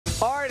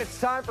All right, it's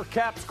time for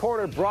Cap's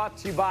Corner, brought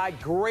to you by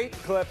Great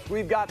Clips.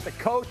 We've got the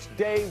coach,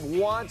 Dave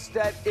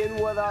Wannstedt,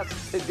 in with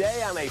us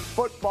today on a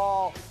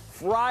Football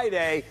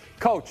Friday.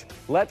 Coach,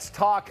 let's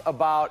talk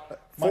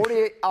about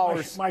 48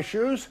 hours. My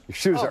shoes? Your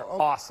shoes are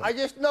awesome. I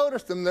just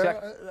noticed them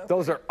there.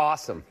 Those are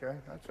awesome. Okay,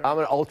 that's right. I'm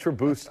an Ultra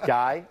Boost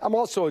guy. I'm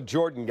also a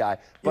Jordan guy.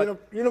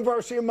 But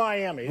University of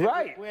Miami.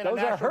 Right. Those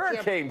are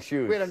hurricane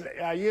shoes. We had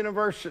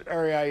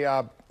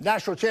a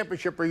national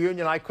championship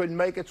reunion. I couldn't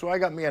make it, so I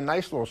got me a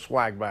nice little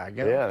swag bag.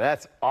 You know? Yeah,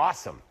 that's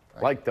awesome.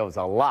 Like those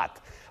a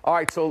lot. All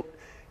right, so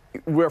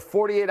we're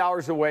 48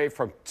 hours away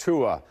from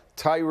Tua,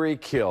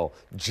 Tyreek Hill,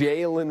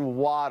 Jalen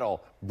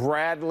Waddle,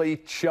 Bradley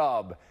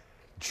Chubb,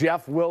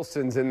 Jeff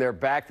Wilson's in their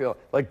backfield.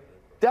 Like,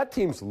 that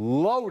team's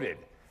loaded.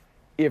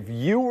 If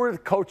you were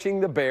coaching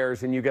the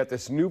Bears and you got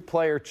this new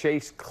player,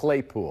 Chase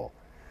Claypool,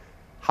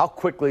 how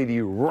quickly do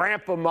you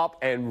ramp him up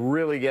and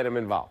really get him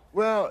involved?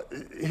 Well,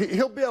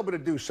 he'll be able to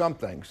do some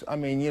things. I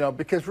mean,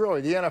 because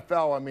really the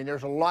NFL, I mean,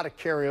 there's a lot of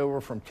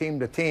carryover from team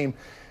to team.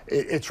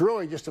 It's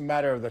really just a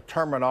matter of the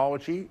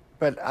terminology.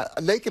 But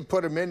they could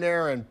put him in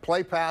there and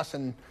play pass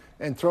and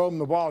throw him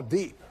the ball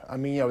deep. I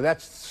mean,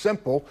 that's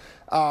simple.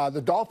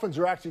 The Dolphins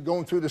are actually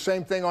going through the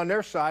same thing on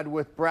their side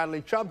with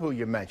Bradley Chubb, who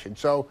you mentioned.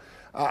 So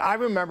I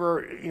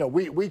remember,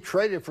 we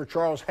traded for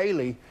Charles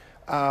Haley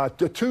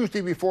the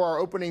Tuesday before our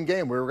opening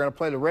game. We were going to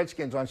play the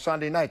Redskins on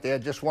Sunday night. They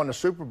had just won the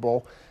Super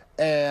Bowl.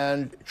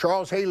 And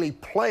Charles Haley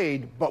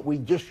played, but we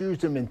just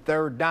used him in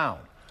third down.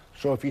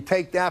 So if you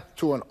take that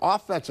to an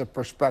offensive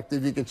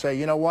perspective, you could say,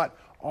 you know what?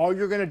 All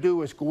you're going to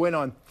do is go in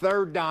on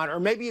third down, or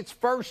maybe it's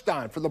first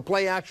down for the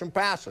play-action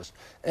passes.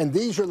 And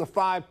these are the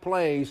 5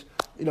 plays,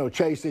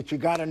 Chase, that you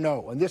got to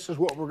know. And this is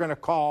what we're going to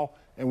call,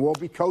 and we'll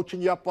be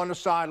coaching you up on the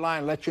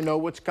sideline, let you know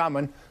what's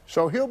coming.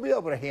 So he'll be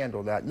able to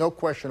handle that, no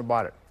question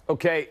about it.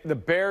 Okay, the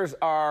Bears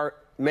are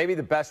maybe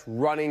the best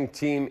running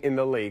team in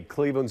the league.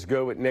 Cleveland's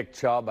good with Nick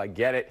Chubb, I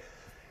get it.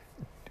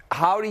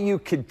 How do you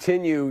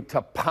continue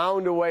to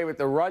pound away with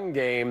the run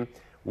game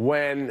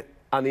when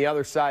on the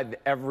other side,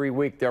 every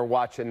week they're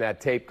watching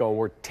that tape going,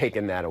 we're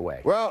taking that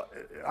away? Well,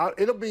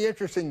 it'll be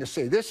interesting to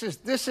see. This is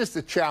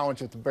the challenge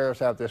that the Bears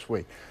have this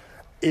week.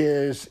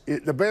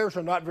 The Bears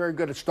are not very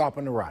good at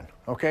stopping the run.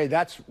 Okay,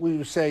 we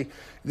would say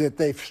that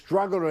they've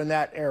struggled in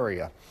that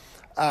area.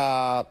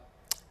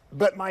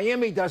 But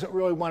Miami doesn't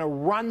really want to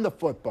run the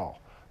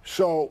football.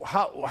 So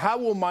how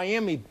will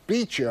Miami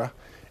beat you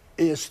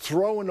is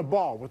throwing the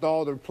ball with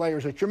all the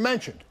players that you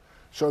mentioned.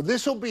 So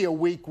this will be a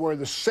week where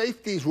the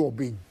safeties will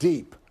be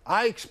deep.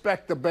 I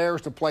expect the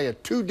Bears to play a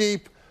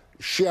 2-deep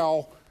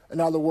shell. In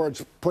other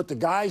words, put the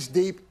guys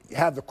deep,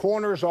 have the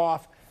corners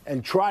off,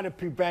 and try to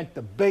prevent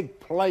the big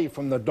play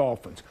from the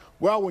Dolphins.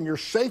 Well, when your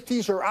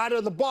safeties are out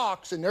of the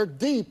box and they're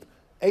deep,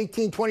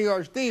 18, 20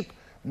 yards deep,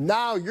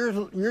 now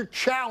you're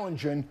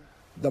challenging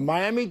the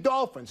Miami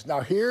Dolphins.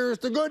 Now, here's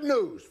the good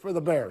news for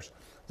the Bears.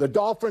 The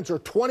Dolphins are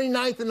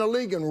 29th in the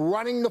league in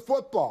running the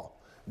football.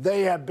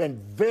 They have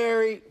been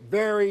very,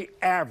 very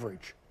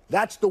average.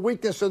 That's the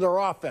weakness of their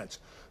offense.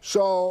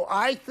 So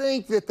I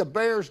think that the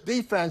Bears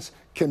defense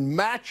can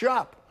match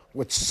up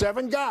with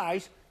 7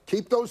 guys,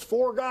 keep those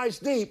 4 guys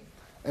deep,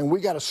 and we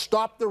got to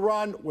stop the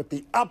run with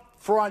the up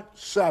front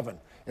 7.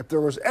 If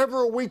there was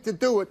ever a week to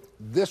do it,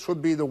 this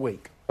would be the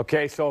week.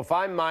 Okay, so if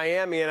I'm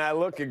Miami and I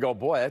look and go,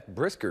 boy, that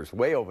Brisker's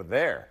way over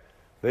there.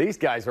 These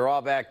guys are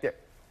all back there.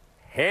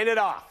 Hand it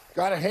off.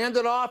 Got to hand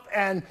it off.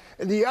 And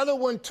the other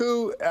one,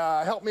 too,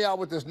 help me out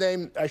with his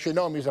name. I should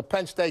know him. He's a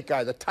Penn State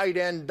guy, the tight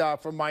end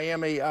from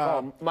Miami.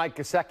 Mike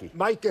Gesicki.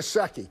 Mike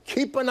Gesicki.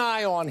 Keep an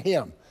eye on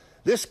him.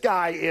 This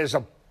guy is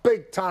a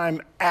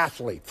big-time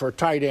athlete for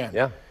tight end.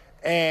 Yeah.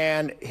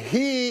 And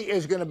he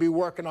is going to be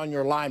working on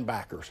your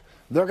linebackers.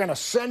 They're going to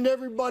send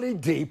everybody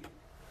deep,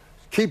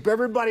 keep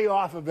everybody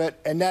off of it,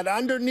 and that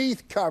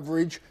underneath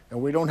coverage, and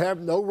we don't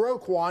have no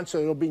Roquan, so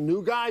it'll be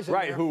new guys in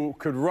there. Who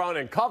could run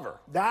and cover.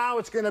 Now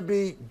it's going to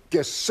be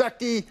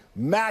Gesicki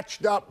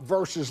matched up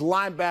versus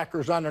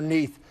linebackers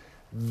underneath.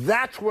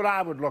 That's what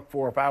I would look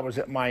for if I was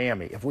at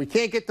Miami. If we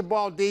can't get the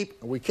ball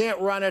deep and we can't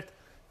run it,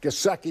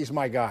 Gesicki's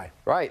my guy.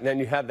 Right, and then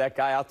you have that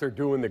guy out there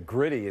doing the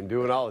gritty and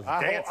doing all his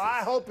dances. I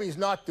hope he's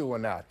not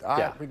doing that,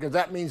 yeah. Because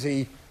that means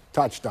he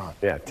touched on.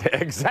 Yeah,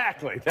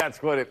 exactly.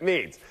 That's what it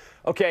means.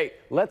 Okay,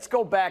 let's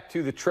go back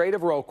to the trade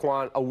of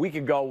Roquan. A week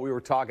ago, we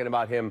were talking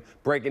about him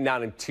breaking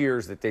down in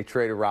tears that they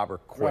traded Robert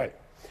Quinn. Right.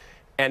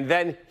 And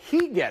then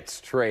he gets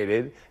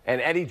traded,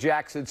 and Eddie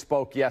Jackson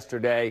spoke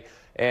yesterday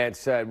and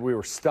said we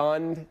were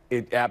stunned.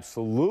 It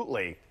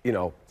absolutely,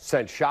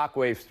 sent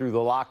shockwaves through the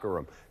locker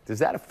room. Does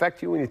that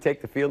affect you when you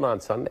take the field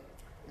on Sunday?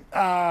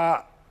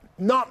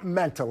 Not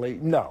mentally,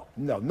 no,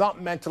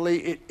 not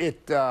mentally.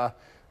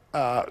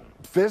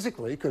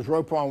 Physically, because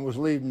Roquan was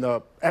leading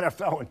the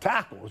NFL in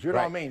tackles, you know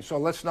what I mean? So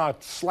let's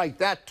not slight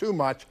that too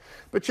much.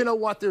 But you know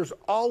what? There's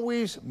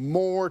always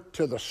more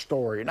to the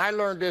story. And I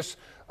learned this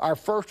our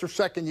first or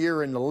second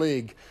year in the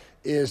league,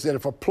 is that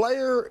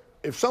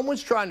if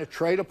someone's trying to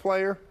trade a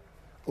player,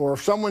 or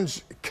if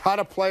someone's cut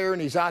a player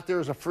and he's out there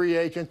as a free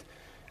agent,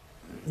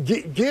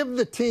 give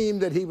the team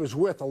that he was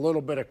with a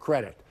little bit of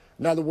credit.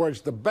 In other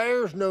words, the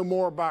Bears know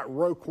more about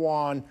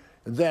Roquan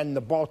than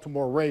the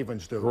Baltimore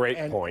Ravens do. Great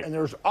point. And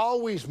there's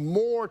always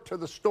more to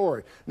the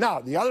story. Now,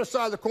 the other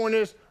side of the coin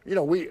is, the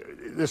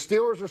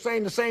Steelers are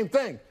saying the same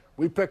thing.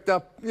 We picked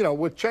up,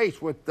 with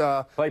Chase, with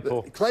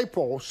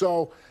Claypool.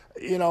 So,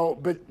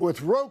 but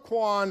with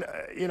Roquan,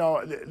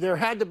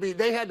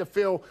 they had to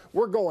feel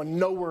we're going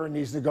nowhere in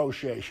these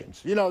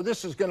negotiations.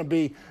 This is going to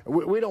be,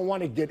 we don't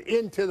want to get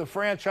into the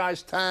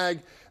franchise tag.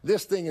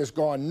 This thing is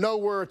going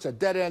nowhere. It's a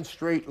dead-end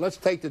street. Let's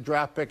take the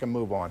draft pick and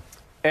move on.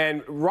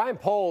 And Ryan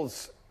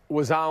Poles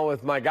was on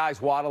with my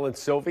guys Waddle and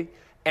Sylvie,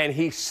 and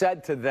he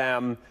said to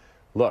them,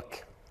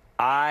 look,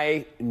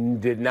 I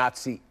did not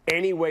see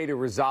any way to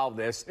resolve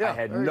this. I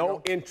had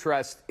no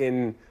interest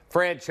in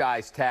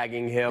franchise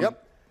tagging him.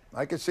 Yep,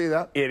 I can see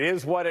that. It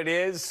is what it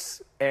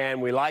is,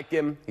 and we like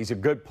him. He's a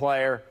good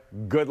player.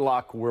 Good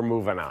luck. We're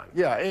moving on.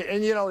 Yeah,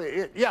 and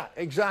yeah,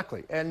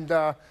 exactly. And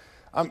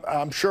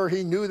I'm sure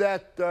he knew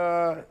that,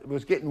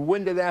 was getting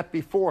wind of that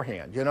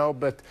beforehand,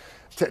 but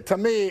to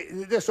me,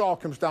 this all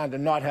comes down to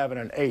not having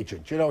an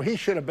agent. He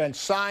should have been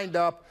signed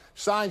up,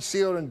 signed,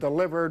 sealed, and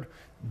delivered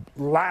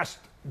last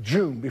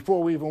June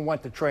before we even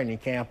went to training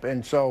camp.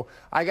 And so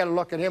I got to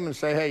look at him and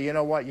say, hey, you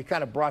know what? You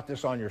kind of brought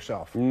this on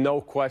yourself.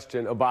 No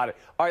question about it.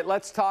 All right,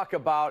 let's talk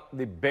about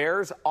the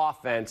Bears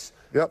offense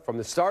from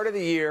the start of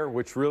the year,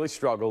 which really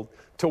struggled,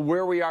 to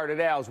where we are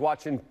today. I was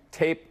watching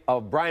tape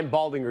of Brian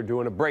Baldinger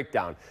doing a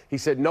breakdown. He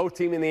said no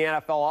team in the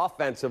NFL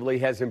offensively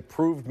has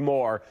improved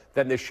more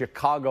than the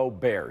Chicago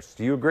Bears.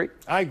 Do you agree?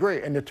 I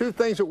agree. And the two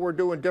things that we're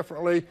doing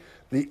differently,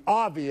 the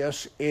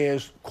obvious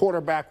is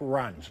quarterback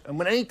runs.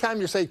 And anytime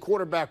you say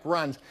quarterback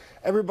runs,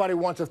 everybody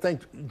wants to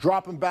think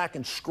dropping back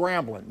and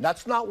scrambling.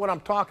 That's not what I'm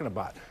talking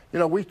about.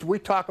 We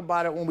talk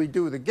about it when we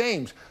do the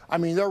games. I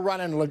mean, they're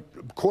running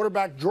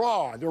quarterback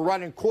draw. They're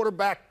running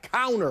quarterback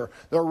counter.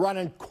 They're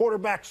running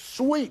quarterback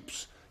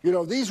sweeps.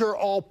 These are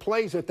all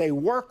plays that they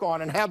work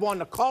on and have on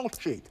the call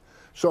sheet.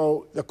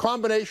 So the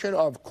combination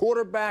of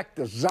quarterback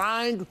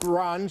designed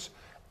runs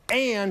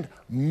and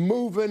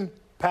moving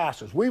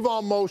passes. We've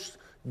almost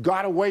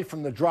got away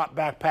from the drop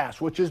back pass,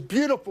 which is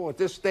beautiful at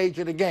this stage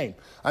of the game.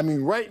 I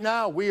mean, right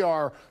now we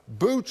are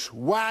boots,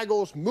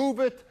 waggles, move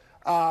it,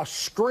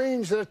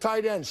 screens to the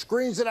tight end,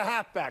 screens to the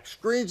halfback,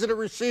 screens to the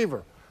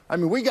receiver. I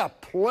mean, we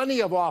got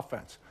plenty of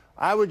offense.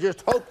 I would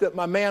just hope that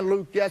my man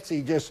Luke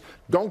Getsy just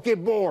don't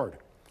get bored.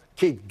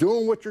 Keep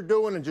doing what you're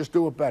doing and just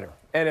do it better.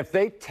 And if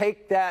they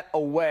take that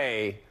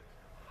away,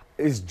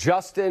 is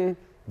Justin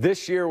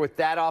this year with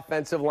that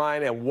offensive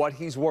line and what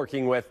he's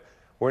working with,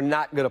 we're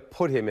not going to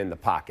put him in the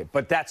pocket.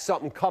 But that's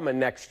something coming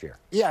next year.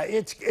 Yeah,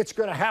 it's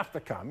going to have to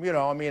come.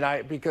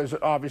 Because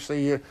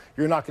obviously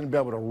you're not going to be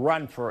able to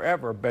run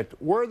forever. But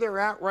where they're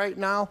at right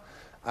now,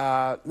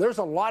 there's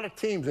a lot of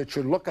teams that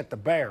should look at the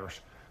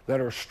Bears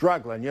that are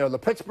struggling. The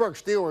Pittsburgh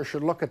Steelers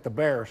should look at the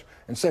Bears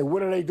and say,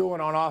 what are they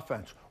doing on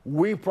offense?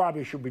 We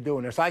probably should be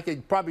doing this. I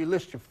could probably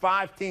list you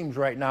 5 teams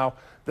right now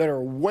that are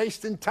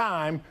wasting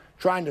time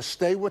trying to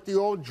stay with the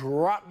old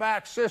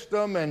drop-back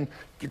system, and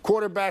the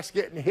quarterback's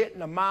getting hit in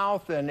the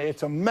mouth, and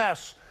it's a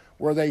mess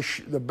where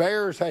the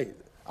Bears, hey,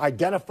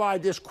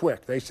 identified this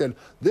quick. They said,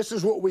 this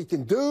is what we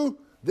can do,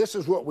 this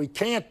is what we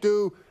can't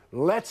do.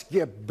 Let's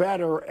get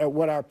better at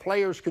what our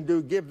players can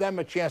do, give them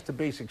a chance to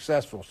be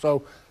successful.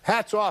 So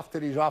hats off to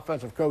these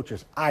offensive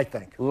coaches, I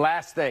think.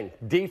 Last thing,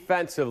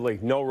 defensively,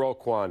 no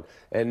Roquan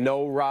and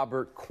no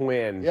Robert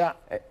Quinn. Yeah.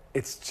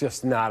 It's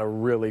just not a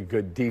really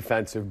good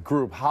defensive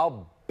group.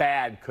 How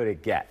bad could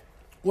it get?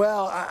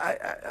 Well,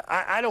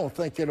 I don't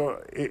think we've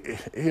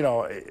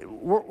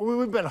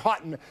been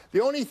hot.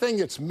 The only thing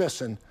that's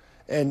missing,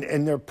 and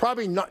they're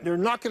not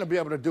going to be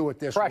able to do it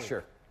this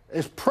pressure. Week,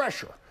 is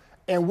pressure.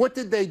 And what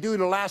did they do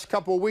the last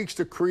couple of weeks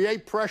to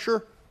create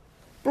pressure?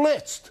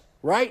 Blitzed,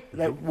 right?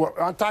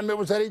 One time it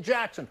was Eddie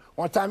Jackson.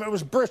 One time it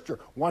was Brister.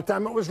 One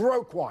time it was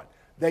Roquan.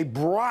 They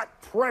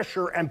brought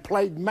pressure and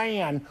played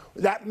man.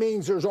 That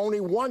means there's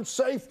only one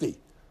safety.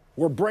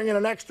 We're bringing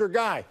an extra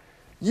guy.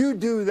 You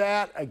do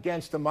that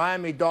against the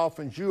Miami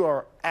Dolphins, you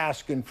are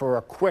asking for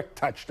a quick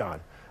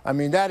touchdown. I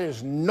mean, that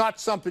is not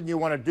something you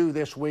want to do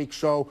this week.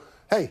 So,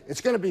 hey,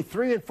 it's going to be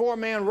 3- and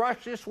 4-man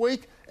rush this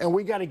week, and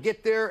we got to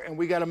get there, and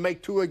we got to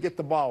make Tua get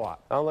the ball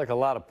out. Sounds like a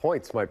lot of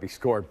points might be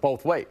scored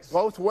both ways.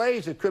 Both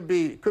ways. It could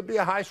be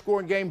a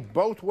high-scoring game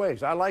both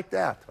ways. I like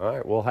that. All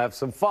right, we'll have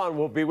some fun.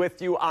 We'll be with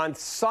you on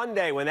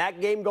Sunday when that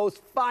game goes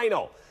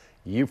final.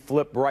 You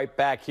flip right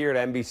back here to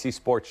NBC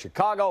Sports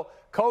Chicago.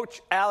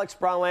 Coach Alex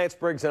Brown-Lance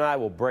Briggs and I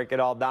will break it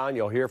all down.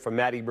 You'll hear from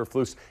Matt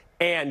Eberflus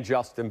and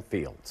Justin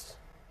Fields.